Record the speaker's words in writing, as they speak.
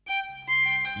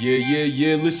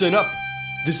Yeah, listen up.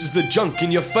 This is the junk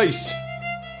in your face.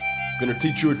 Gonna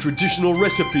teach you a traditional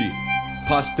recipe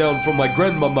passed down from my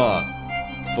grandmama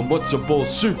for matzo ball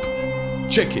soup.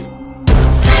 Check it.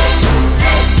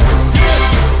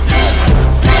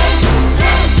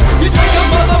 You take a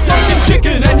motherfucking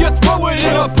chicken and you throw it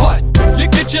in a pot. You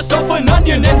get yourself an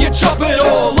onion and you chop it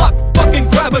all up. Fucking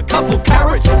grab a couple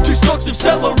carrots, 2 stalks of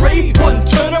celery, 1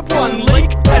 turnip, 1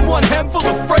 leek, and 1 handful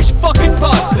of fresh fucking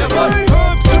parsley. Now what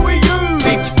herbs do we use?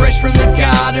 Picked fresh from the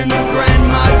garden of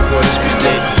Grandma's bush, 'cause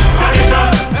it's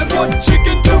And what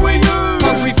chicken do we use?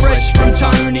 poultry fresh from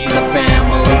Tony, the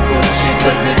family butcher,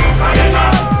 'cause it's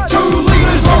 2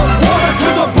 litres of water to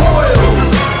the boil.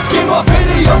 Skim off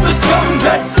any of the scum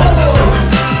that falls.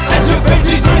 Add your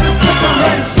veggies with pepper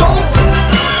and salt.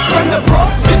 Strain the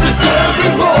broth into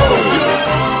serving bowls.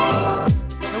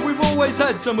 And we've always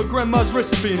had some of Grandma's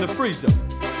recipe in the freezer,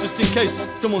 just in case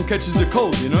someone catches a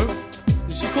cold, you know?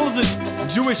 And she calls it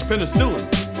Jewish penicillin.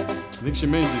 I think she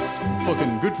means it's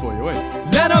fucking good for you, eh?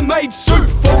 Nana made soup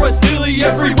for us nearly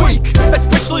every week,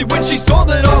 especially when she saw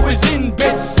that I was in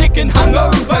bed sick and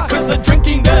hungover, 'cause the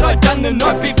drinking that I'd done the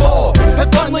night before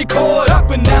had finally caught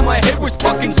up and now my head was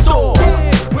fucking sore.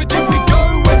 Where did we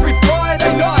go every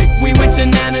Friday night? we went to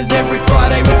Nana's every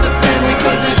Friday with the family,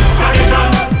 'cause it's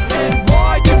And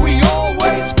why did we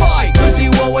always fight? 'cause you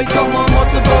always got more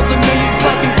matzo balls than me, you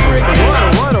fucking prick.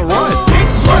 Alright.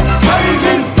 Hitler came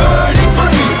in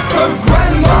 33, so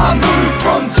Grandma moved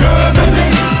from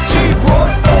Germany. She brought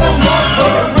all of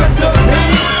her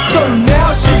recipes, so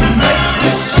now she makes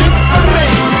this shit for me.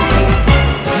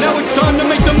 Now it's time to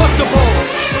make the matzo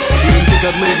balls. You didn't think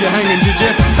I'd leave you hanging, did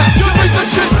you? You read the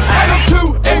shit